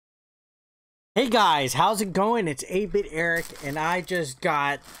Hey guys, how's it going? It's 8-Bit Eric, and I just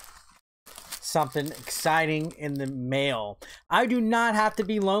got something exciting in the mail. I do not have to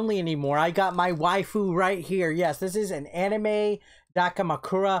be lonely anymore. I got my waifu right here. Yes, this is an anime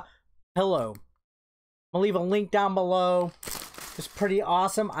Dakimakura pillow. I'll leave a link down below. It's pretty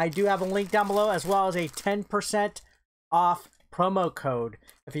awesome. I do have a link down below as well as a 10% off promo code.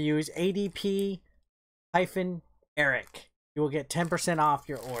 If you use ADP-Eric, you will get 10% off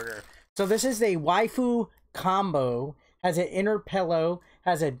your order. So this is a waifu combo, has an inner pillow,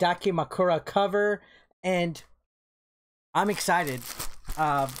 has a Dakimakura cover, and I'm excited.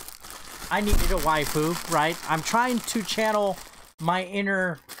 I needed a waifu, right? I'm trying to channel my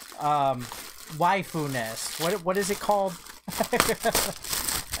inner waifu-ness. What is it called?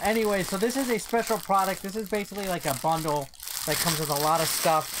 Anyway, so this is a special product. This is basically like a bundle that comes with a lot of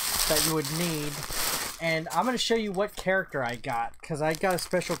stuff that you would need. And I'm going to show you what character I got, because I got a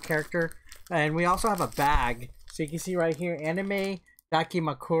special character. And we also have a bag. So you can see right here,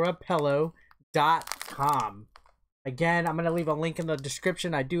 anime-dakimakurapillow.com. Again, I'm going to leave a link in the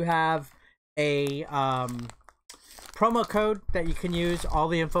description. I do have a promo code that you can use. All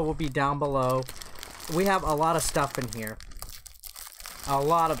the info will be down below. We have a lot of stuff in here. A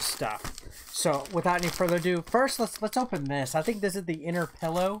lot of stuff. So without any further ado, first let's open this. I think this is the inner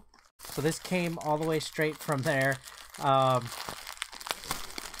pillow. So this came all the way straight from there.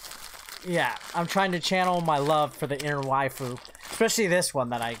 Yeah, I'm trying to channel my love for the inner waifu, especially this one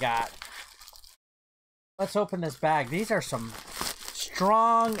that I got. Let's open this bag. These are some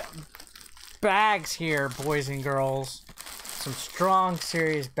strong bags here, boys and girls. Some strong,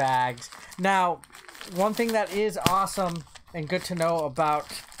 serious bags. Now, one thing that is awesome and good to know about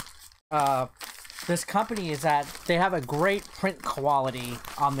this company is that they have a great print quality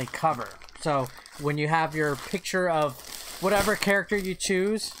on the cover. So when you have your picture of whatever character you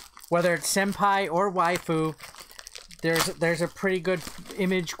choose, whether it's senpai or waifu, there's a pretty good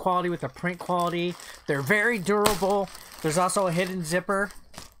image quality with the print quality. They're very durable. There's also a hidden zipper.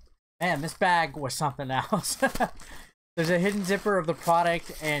 Man, this bag was something else. There's a hidden zipper of the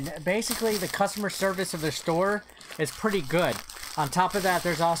product, and basically the customer service of the store is pretty good. On top of that,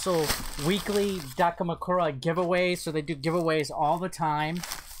 there's also weekly Dakimakura giveaways, so they do giveaways all the time.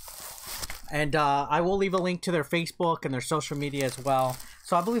 And I will leave a link to their Facebook and their social media as well.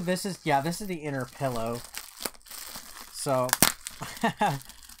 So I believe this is, yeah, this is the inner pillow. So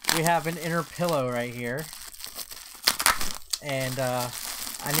we have an inner pillow right here. And I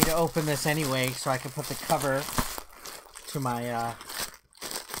need to open this anyway so I can put the cover to my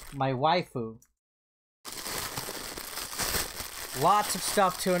my waifu. Lots of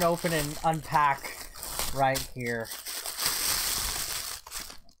stuff to open and unpack right here.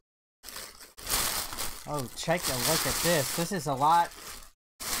 Oh, check a look at this. This is a lot.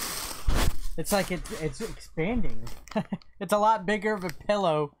 It's like it's expanding. It's a lot bigger of a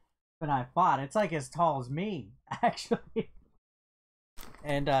pillow than I thought. It's like as tall as me, actually.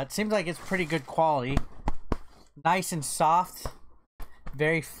 And it seems like it's pretty good quality. Nice and soft.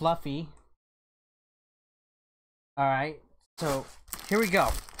 Very fluffy. Alright, so here we go.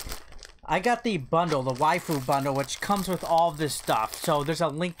 I got the bundle, the waifu bundle, which comes with all of this stuff. So there's a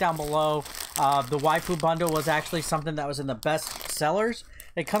link down below. The waifu bundle was actually something that was in the best sellers.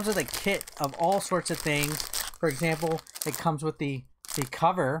 It comes with a kit of all sorts of things. For example, it comes with the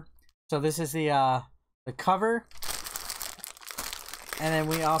cover. So this is the cover. And then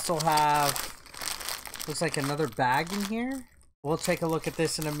we also have, looks like another bag in here. We'll take a look at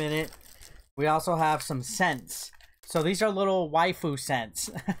this in a minute. We also have some scents. So these are little waifu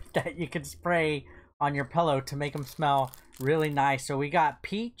scents that you can spray on your pillow to make them smell really nice. So we got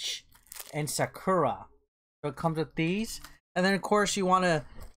peach and sakura. So it comes with these. And then of course you want to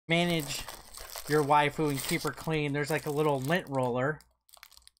manage your waifu and keep her clean. There's like a little lint roller.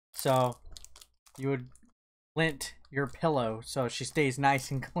 So you would lint your pillow so she stays nice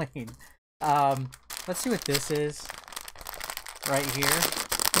and clean. Let's see what this is right here.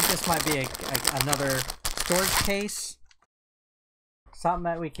 I think this might be another storage case. Something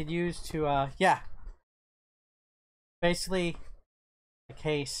that we could use to, yeah. Basically, a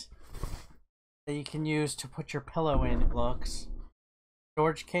case that you can use to put your pillow in, it looks.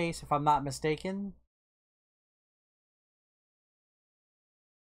 Storage case, if I'm not mistaken.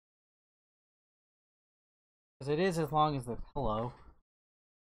 Because it is as long as the pillow.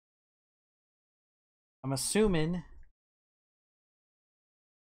 I'm assuming.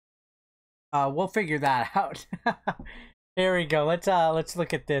 We'll figure that out. Here we go. Let's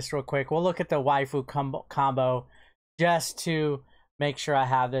look at this real quick. We'll look at the waifu combo just to make sure I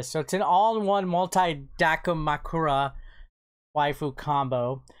have this. So it's an all-in-one multi-Dakimakura waifu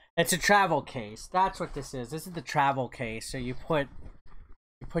combo. It's a travel case. That's what this is. This is the travel case. So you put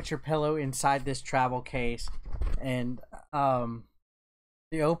your pillow inside this travel case, and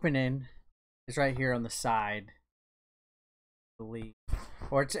the opening is right here on the side, I believe,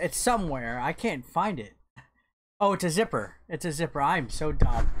 or it's somewhere. I can't find it. Oh, it's a zipper. It's a zipper. I'm so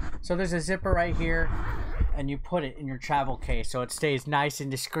dumb. So there's a zipper right here, and you put it in your travel case so it stays nice and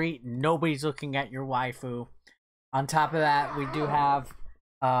discreet. Nobody's looking at your waifu. On top of that, we do have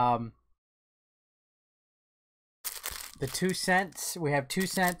the 2 cents. We have 2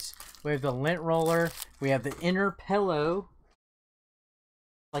 cents. We have the lint roller. We have the inner pillow.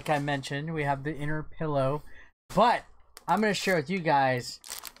 Like I mentioned, we have the inner pillow. But I'm going to share with you guys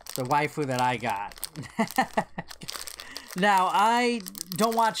the waifu that I got. Now, I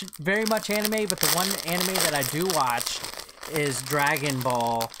don't watch very much anime, but the one anime that I do watch is Dragon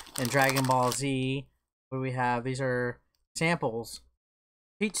Ball and Dragon Ball Z. What do we have? These are samples.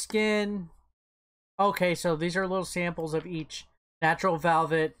 Peach skin. Okay, so these are little samples of each. Natural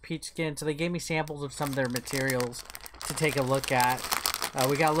velvet, peach skin. So they gave me samples of some of their materials to take a look at.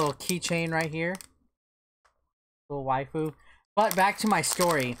 We got a little keychain right here. Little waifu. But back to my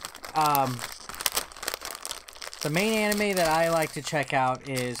story. The main anime that I like to check out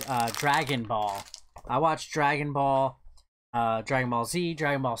is Dragon Ball. I watch Dragon Ball, Dragon Ball Z,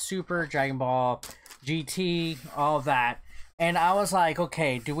 Dragon Ball Super, Dragon Ball GT, all of that. And I was like,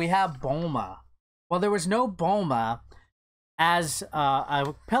 okay, do we have Bulma? Well, there was no Bulma as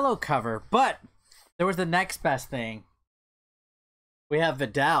a pillow cover, but there was the next best thing. We have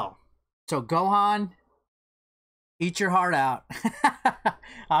Videl. So Gohan, eat your heart out.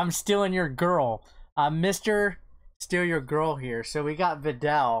 I'm stealing your girl. Mr. Steal Your Girl here. So we got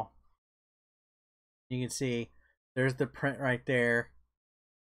Videl. You can see there's the print right there.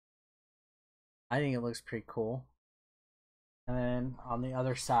 I think it looks pretty cool. And then on the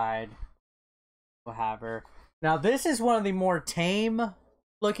other side, we'll have her. Now this is one of the more tame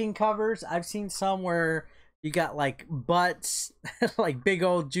looking covers. I've seen some where you got like butts, like big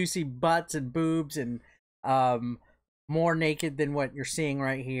old juicy butts and boobs, and more naked than what you're seeing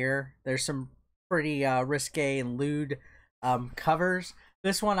right here. There's some pretty risque and lewd covers.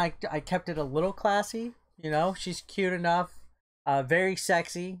 This one I kept it a little classy. You know, she's cute enough, very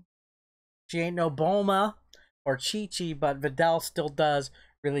sexy. She ain't no Bulma or Chi-Chi, but Videl still does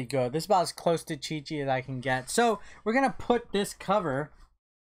really good. This is about as close to Chi-Chi as I can get. So we're gonna put this cover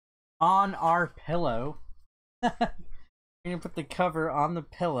on our pillow. We're gonna put the cover on the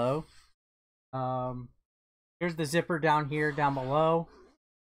pillow. Here's the zipper down here, down below.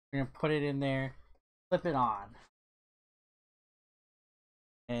 We're gonna put it in there, flip it on,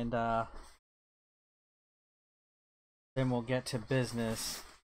 and then we'll get to business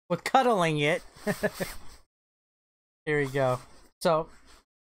with cuddling it. Here we go. So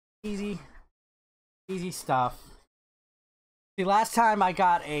easy stuff. See, last time I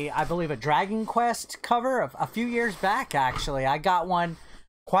got I believe a Dragon Quest cover a few years back. Actually, I got one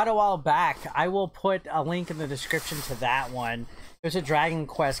quite a while back. I will put a link in the description to that one. It was a Dragon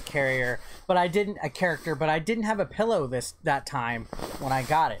Quest character, but I didn't have a pillow that time when I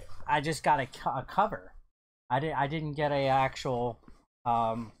got it. I just got a cover. I didn't get a actual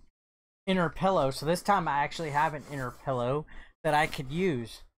inner pillow. So this time I actually have an inner pillow that I could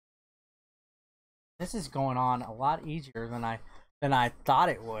use. This is going on a lot easier than I thought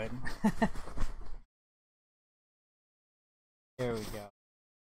it would. There we go.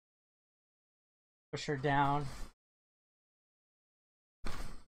 Push her down.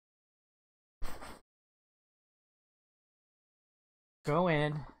 Go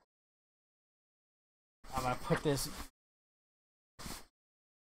in. I'm gonna put this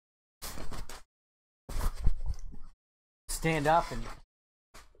stand up, and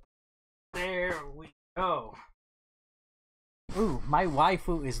there we go. Ooh, my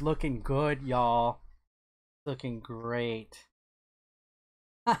waifu is looking good, y'all. Looking great.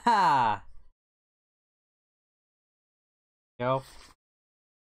 Haha. Go.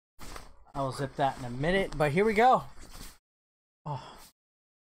 I will zip that in a minute, but here we go. Oh.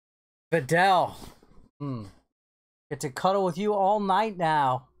 Videl. Get to cuddle with you all night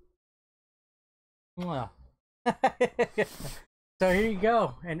now. So here you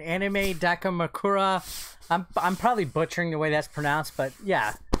go, an anime Dakimakura. I'm probably butchering the way that's pronounced, but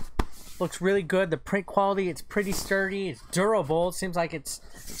yeah, looks really good. The print quality, it's pretty sturdy, it's durable. It seems like it's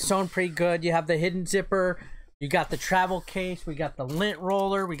sewn pretty good. You have the hidden zipper, you got the travel case, we got the lint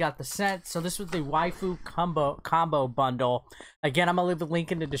roller, we got the scent. So this was the waifu combo bundle. Again, I'm gonna leave the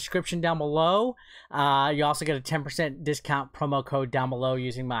link in the description down below. You also get a 10% discount promo code down below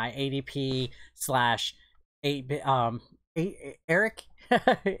using my ADP/8 Eric.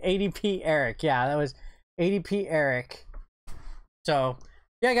 ADP Eric. Yeah, that was ADP Eric. So,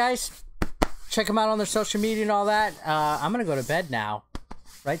 yeah, guys. Check them out on their social media and all that. I'm going to go to bed now.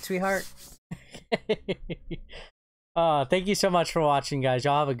 Right, sweetheart? Thank you so much for watching, guys.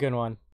 Y'all have a good one.